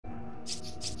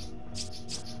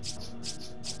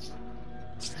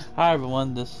Hi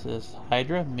everyone, this is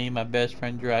Hydra, me and my best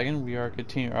friend Dragon. We are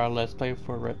continuing our Let's Play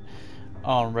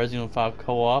on Resident Evil 5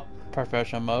 Co-op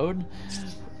Professional Mode.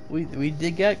 We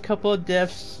did get a couple of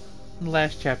deaths in the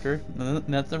last chapter.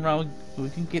 Nothing wrong. We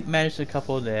can manage a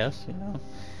couple of deaths, you know.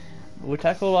 We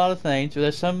tackled a lot of things.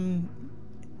 There's some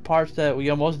parts that we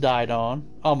almost died on,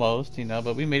 almost, you know,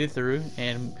 but we made it through.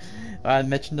 And I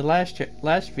mentioned the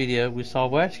last video we saw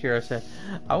Wesker. I said,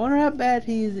 I wonder how bad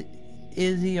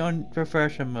is he on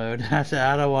professional mode. I said,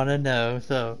 I don't want to know.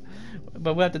 So,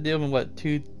 but we have to deal with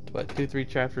two, 3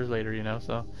 chapters later, you know.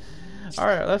 So, all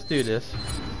right, let's do this.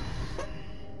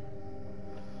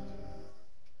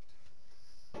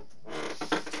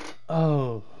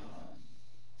 Oh.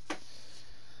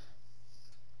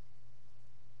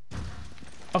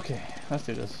 Okay, let's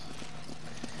do this.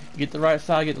 Get the right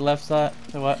side, get the left side.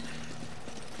 So what?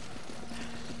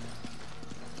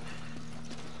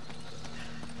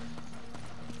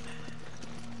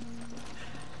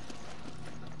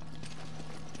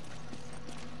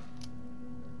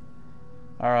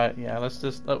 All right, yeah. Let's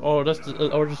just, or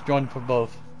just join for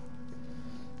both.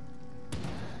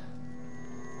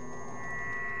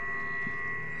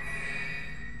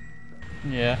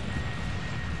 Yeah.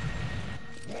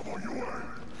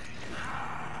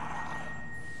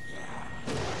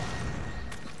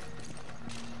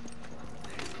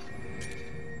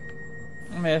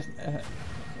 I mean,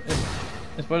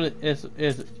 it's what it is.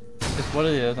 It's what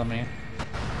it is. I mean,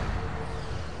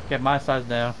 get my side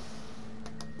down.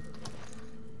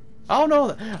 Oh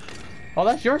no! Oh,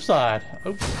 that's your side.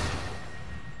 Oops.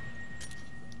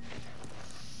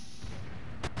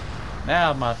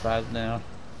 Now my side's down.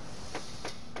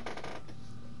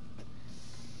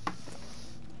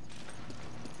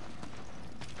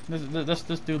 Let's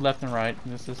just do left and right.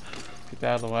 Let's just get that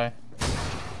out of the way.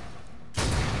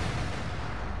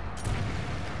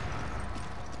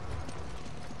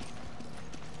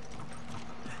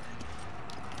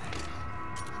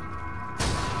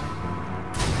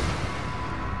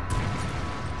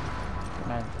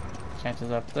 My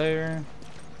chances up there.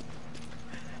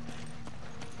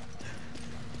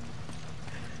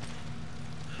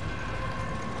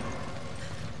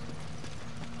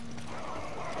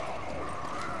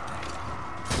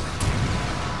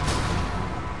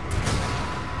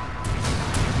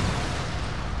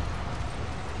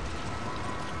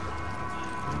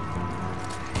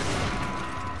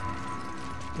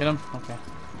 Get him? Okay.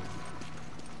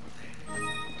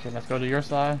 Okay, let's go to your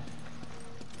side.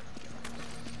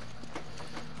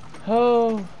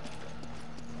 Oh.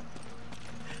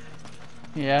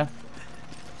 Yeah.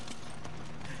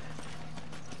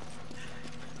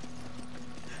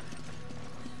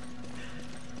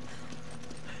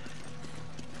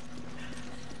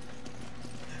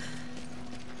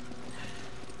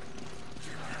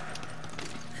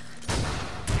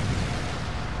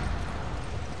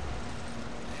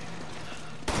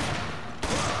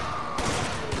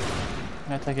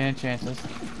 Not taking any chances.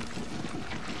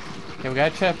 Okay, we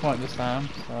got a checkpoint this time,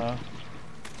 so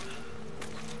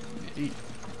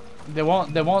they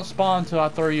won't spawn until I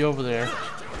throw you over there.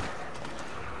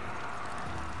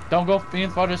 Don't go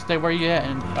being far, just stay where you at,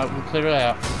 and we'll clear it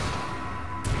out.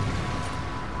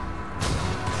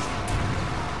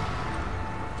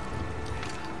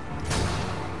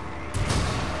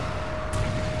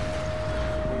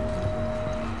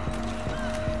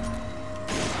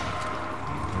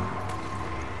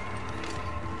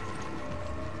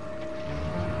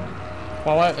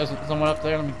 Well, what? There's someone up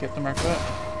there. Let me get them right quick.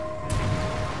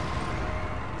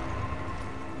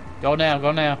 Go now,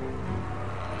 go now.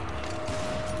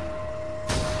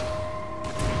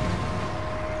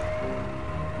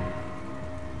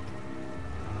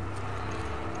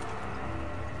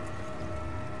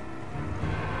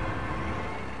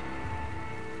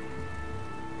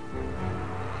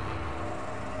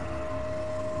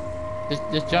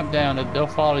 Just jump down. They'll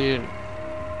follow you.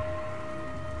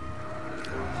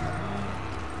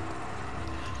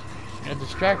 You're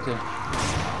distracted.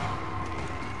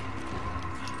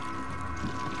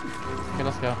 Okay,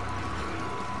 let's go.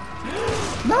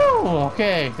 No!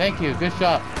 Okay, thank you. Good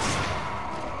shot.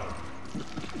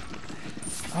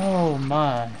 Oh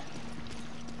my.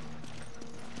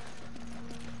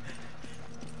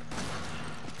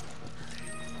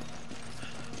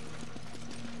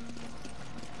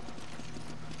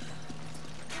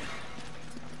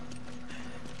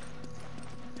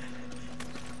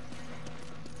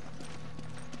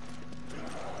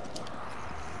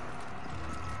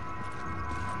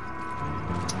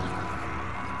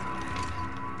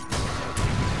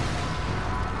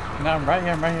 No, I'm right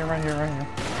here, right here, right here, right here.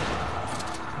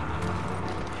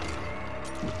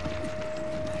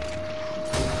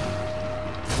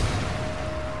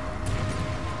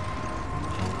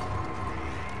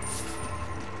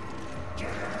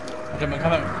 Come on,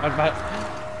 come on.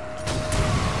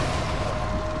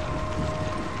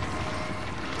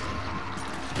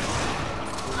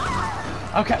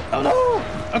 Okay. Oh no!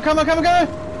 Oh, come on, come on, come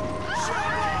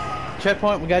on!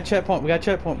 Checkpoint. We got checkpoint. We got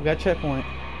checkpoint. We got checkpoint.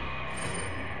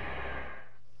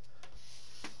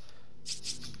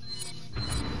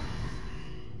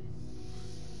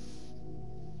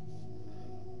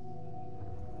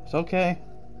 It's okay.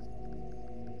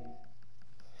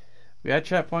 We got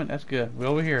checkpoint. That's good. We're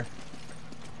over here.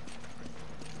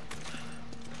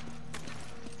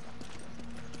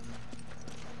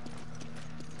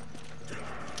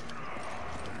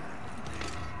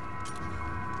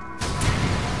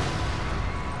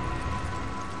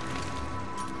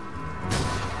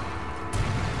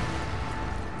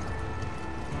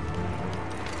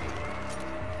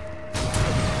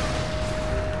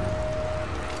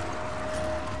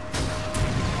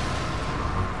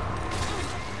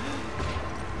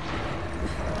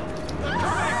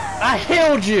 I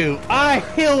healed you! I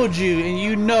healed you, and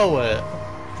you know it!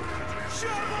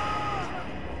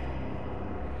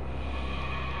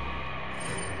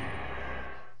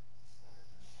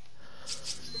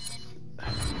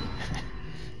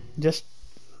 Just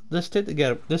stick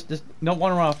together. Just don't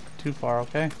want to run off too far,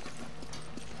 okay?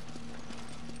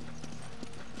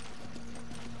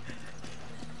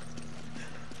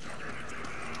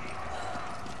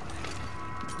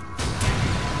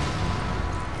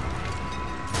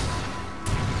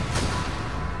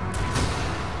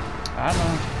 I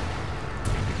know.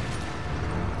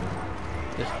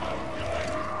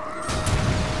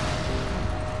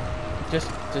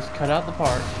 Just cut out the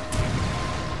part.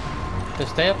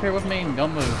 Just stay up here with me and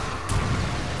don't move.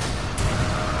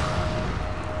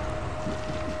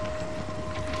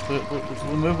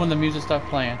 We'll move when the music stops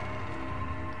playing.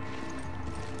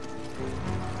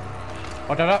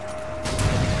 Watch that up.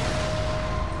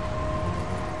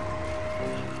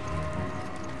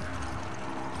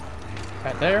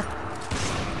 Right there.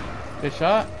 Good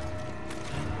shot.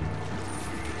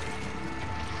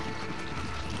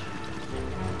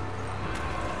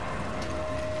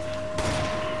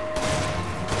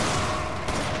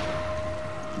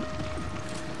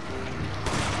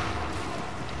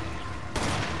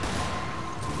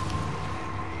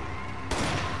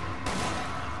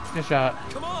 Good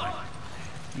shot. Come on.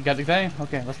 You got the thing?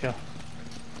 Okay, let's go.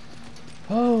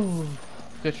 Oh,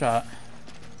 good shot.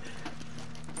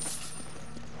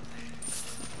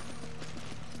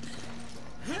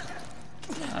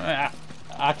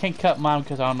 I can't cut mine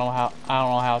because I don't know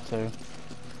how to.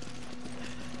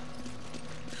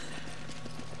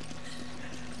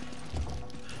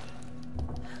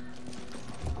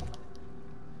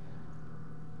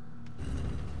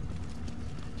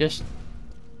 Just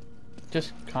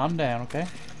calm down, okay?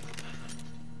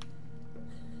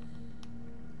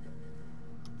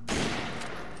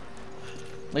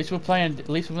 At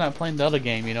least we're not playing the other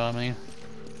game, you know what I mean?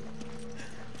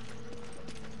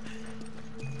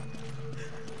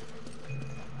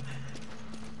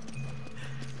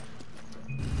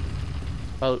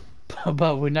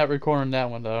 But we're not recording that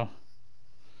one though.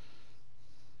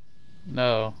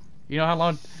 No. You know how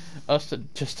long us to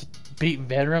just beat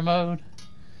veteran mode?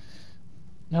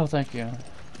 No, thank you.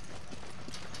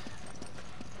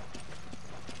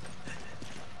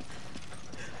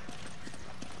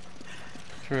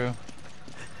 True.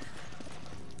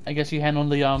 I guess you handle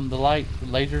the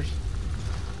lasers.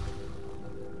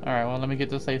 All right. Well, let me get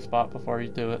to the safe spot before you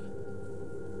do it.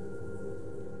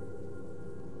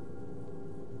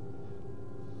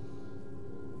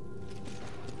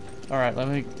 All right. Let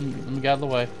me get out of the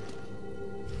way.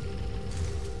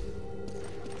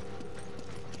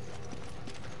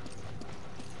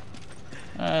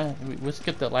 We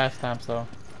skipped it last time, so.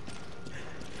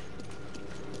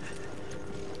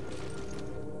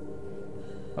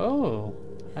 Oh,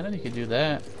 I didn't know you could do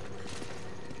that.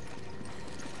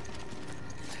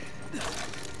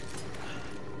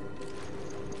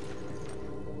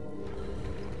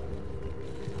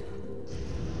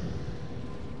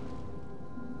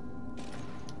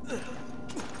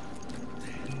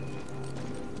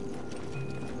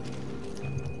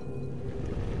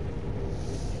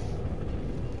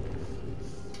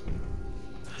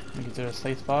 Get to a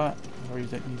safe spot before you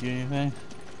do anything.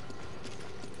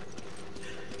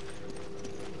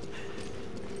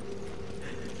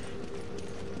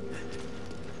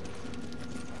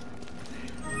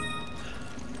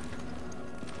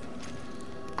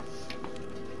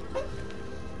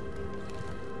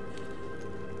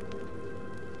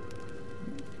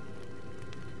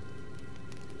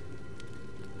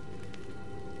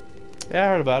 Yeah, I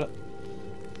heard about it.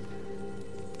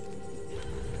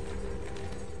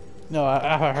 No,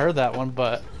 I heard that one,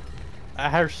 but I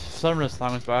heard some of the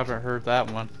songs, but I haven't heard that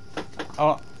one.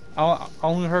 I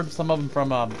only heard some of them from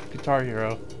Guitar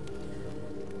Hero.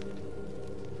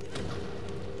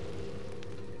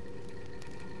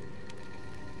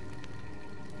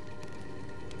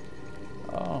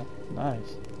 Oh,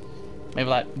 nice. Maybe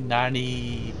like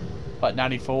 90, what,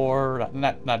 94,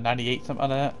 not 98, something like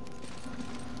that.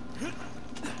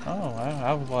 Oh, wow.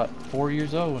 I was what, 4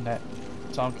 years old when that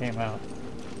song came out.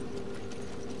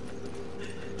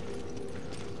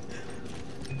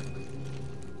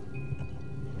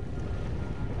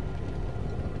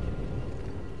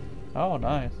 Oh,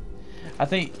 nice. I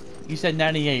think you said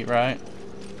 98, right?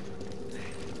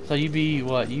 So you be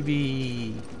what? You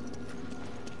be...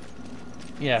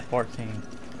 Yeah, 14.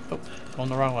 Oh, going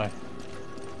the wrong way.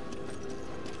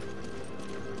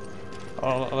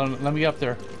 Oh, let me get up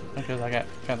there because I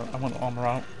went on the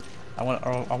wrong. I went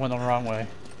on the wrong way.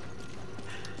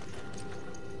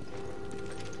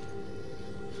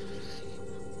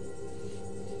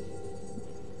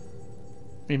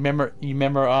 You remember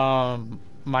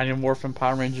Mighty Morphin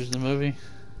Power Rangers the movie?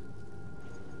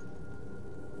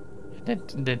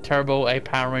 The Turbo A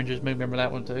Power Rangers movie, remember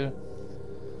that one too?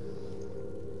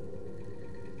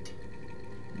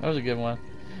 That was a good one.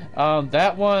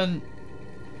 That one,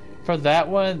 for that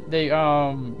one, they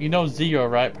you know Zeo,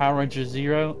 right? Power Rangers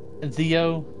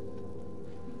Zeo.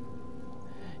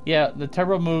 Yeah, the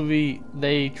Turbo movie,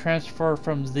 they transfer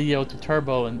from Zeo to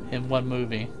Turbo in one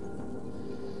movie.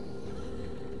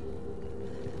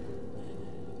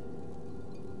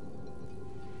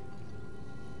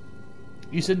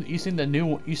 You seen the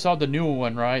new, you saw the newer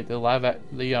one, right? The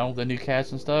the new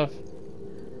cast and stuff.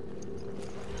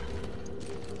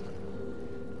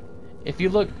 If you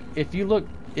look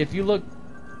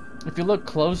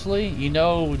closely, you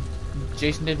know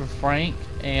Jason David Frank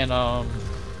and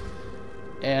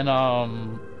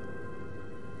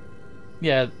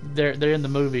yeah, they're in the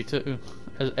movie too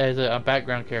as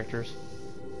background characters.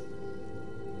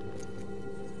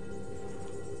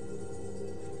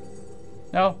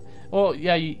 No, well,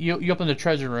 yeah, you open the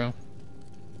treasure room.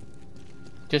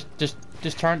 Just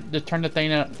turn the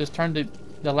thing out. Just turn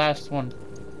the last one.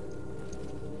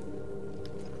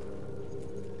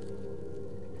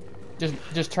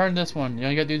 Just turn this one. You know,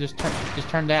 you gotta do just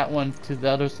turn that one to the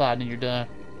other side, and you're done.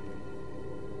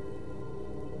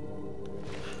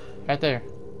 Right there.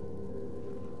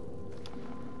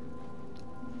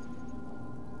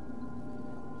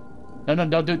 No,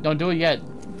 don't do it yet.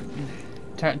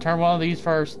 Turn one of these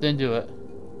first, then do it.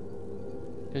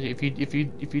 Because if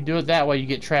you do it that way, you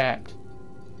get trapped.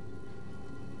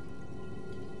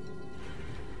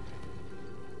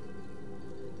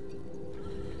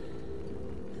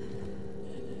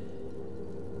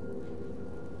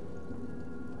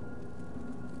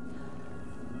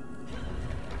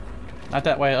 Not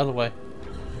that way, the other way.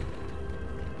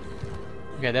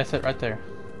 Okay, that's it right there.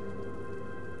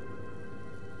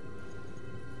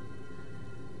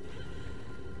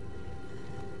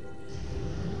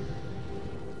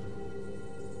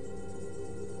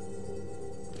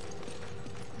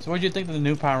 So what did you think of the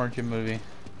new Power Ranger movie?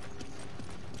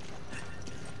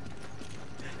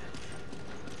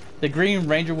 The Green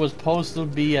Ranger was supposed to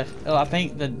be I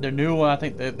think the new one, I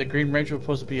think the Green Ranger was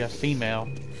supposed to be a female.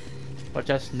 But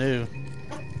that's new.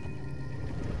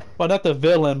 Well, not the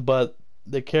villain, but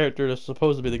the character that's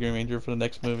supposed to be the Green Ranger for the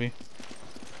next movie.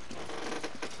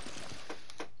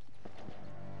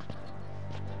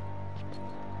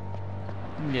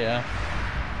 Yeah.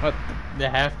 But they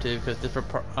have to, because different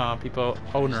people,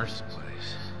 owners.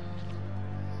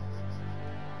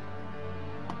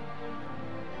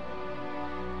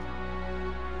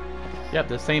 Yep,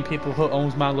 the same people who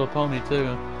owns My Little Pony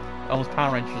too. Owns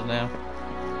Power Rangers now.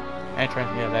 And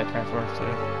yeah, that Transformers too.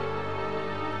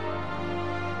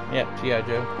 Yep, G.I.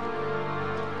 Joe.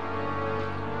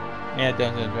 Yeah,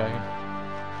 Dungeons and Dragons.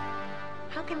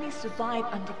 How can they survive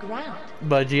underground?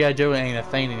 But G.I. Joe ain't a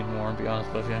thing anymore, to be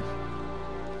honest with you.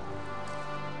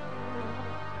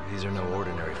 These are no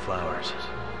ordinary flowers.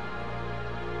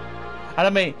 I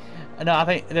don't mean, no, I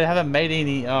think they haven't made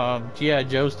any G.I.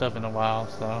 Joe stuff in a while,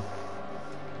 so.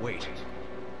 Wait.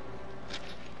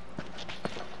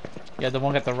 Yeah, the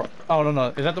one got the oh no,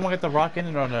 is that the one got the rock in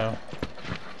it or no?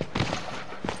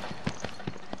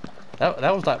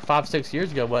 That was like 5-6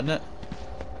 years ago, wasn't it?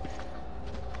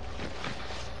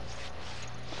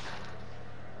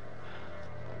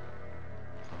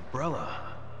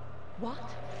 Umbrella. What?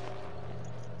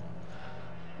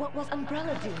 What was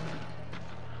Umbrella doing?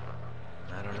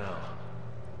 I don't know.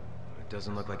 It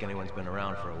doesn't look like anyone's been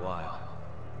around for a while.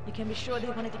 You can be sure they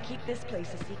wanted to keep this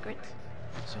place a secret.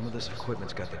 Some of this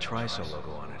equipment's got the Triso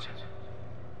logo on it.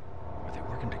 Are they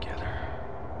working together?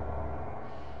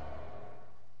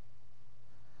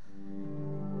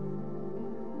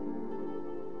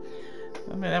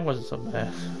 mean, that wasn't so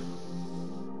bad.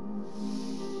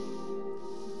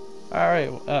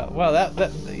 Alright, well,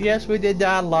 yes, we did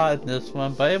die a lot in this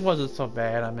one, but it wasn't so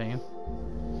bad, I mean.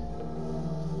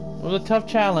 It was a tough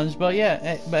challenge, but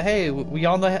yeah, but hey, we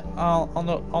on the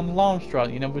long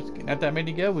strut, you know, not that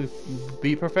many to go, we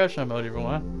beat professional mode,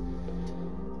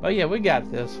 everyone. But yeah, we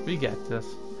got this,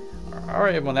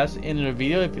 Alright, everyone, that's the end of the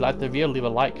video. If you liked the video, leave a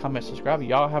like, comment, subscribe.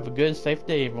 Y'all have a good and safe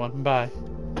day, everyone. Bye.